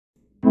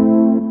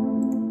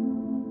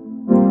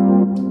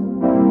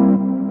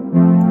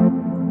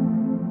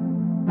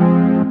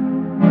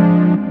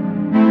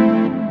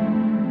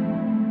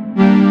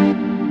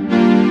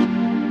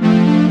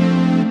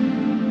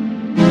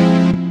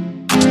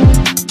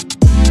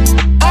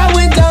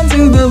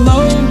the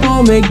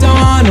local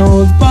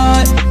McDonald's,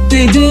 but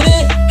they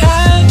didn't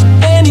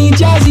have any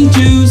jazzy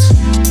juice.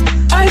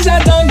 I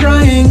sat down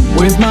crying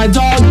with my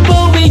dog,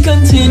 but we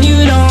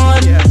continued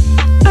on.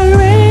 I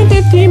ran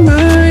 50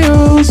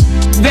 miles.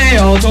 They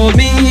all told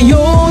me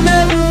you'll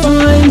never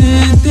find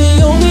it.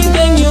 The only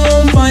thing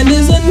you'll find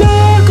is a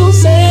knuckle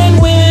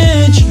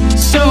sandwich.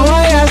 So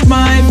I asked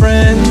my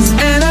friends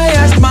and I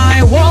asked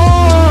my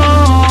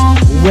wall,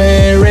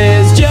 where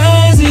is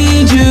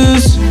jazzy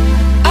juice?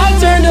 I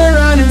turned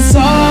around and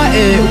saw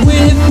it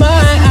with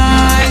my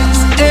eyes,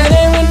 and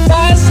it went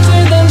faster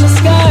than the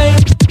sky.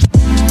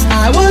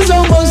 I was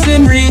almost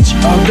in reach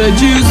of the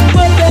juice,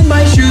 but then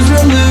my shoes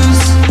were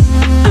loose.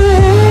 I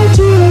had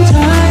to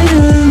tie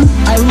them.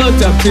 I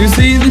looked up to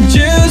see the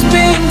juice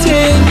being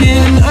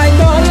taken. I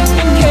thought it's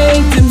been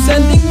caked and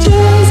sending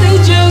jazzy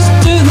juice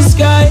to the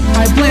sky.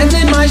 I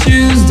planted my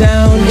shoes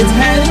down, it's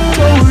heading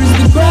towards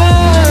the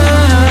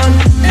ground,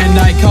 and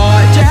I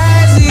caught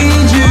jazzy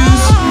juice.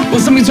 Well,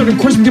 something started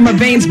coursing through my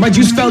veins. My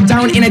juice fell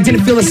down and I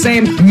didn't feel the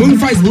same. Moon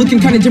fries looking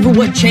kinda different,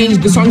 what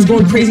changed? The song's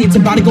going crazy, it's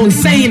about to go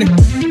insane.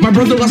 My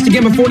brother lost a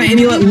game of Fortnite and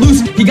he let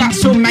loose. He got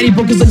so mad he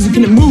broke his legs and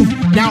couldn't move.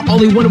 Now all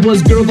he wanted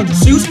was girls like the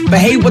Seuss. But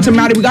hey, what's the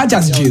matter, we got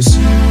jazzy juice.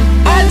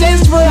 I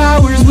danced for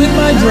hours with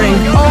my drink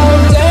all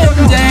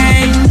damn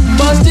day,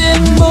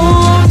 busted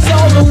moves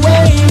all the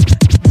way.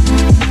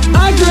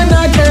 I could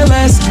not care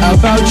less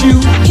about you,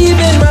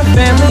 even my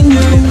family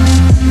knew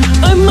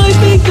I might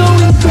be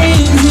going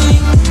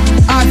crazy.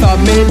 I thought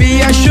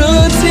maybe I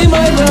should see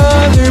my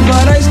brother,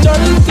 but I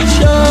started to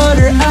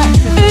shudder at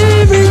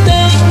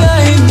everything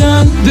I've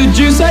done. The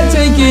juice had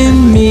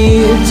taken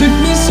me, it took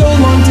me so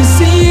long to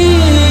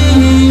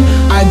see.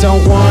 I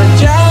don't want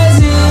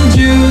jazzy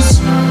juice.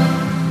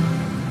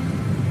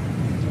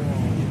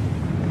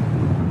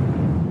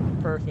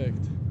 Perfect.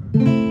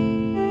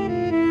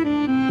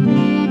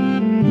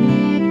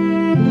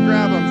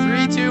 Grab them.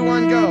 3, 2,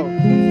 1, go.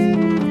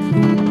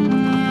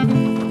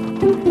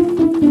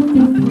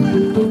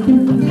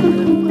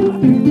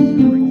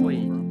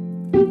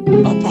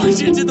 I'll punch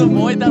you into the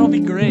void, that'll be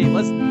great.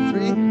 Let's 3,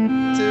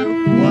 2,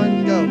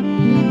 1, go.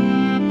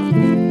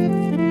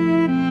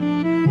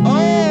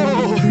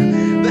 Oh!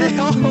 They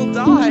all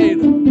died!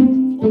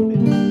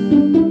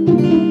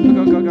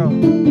 Go, go, go.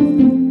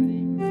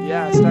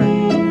 Yeah, start.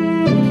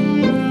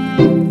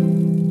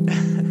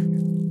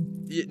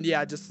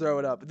 Yeah, just throw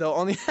it up. They'll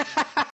only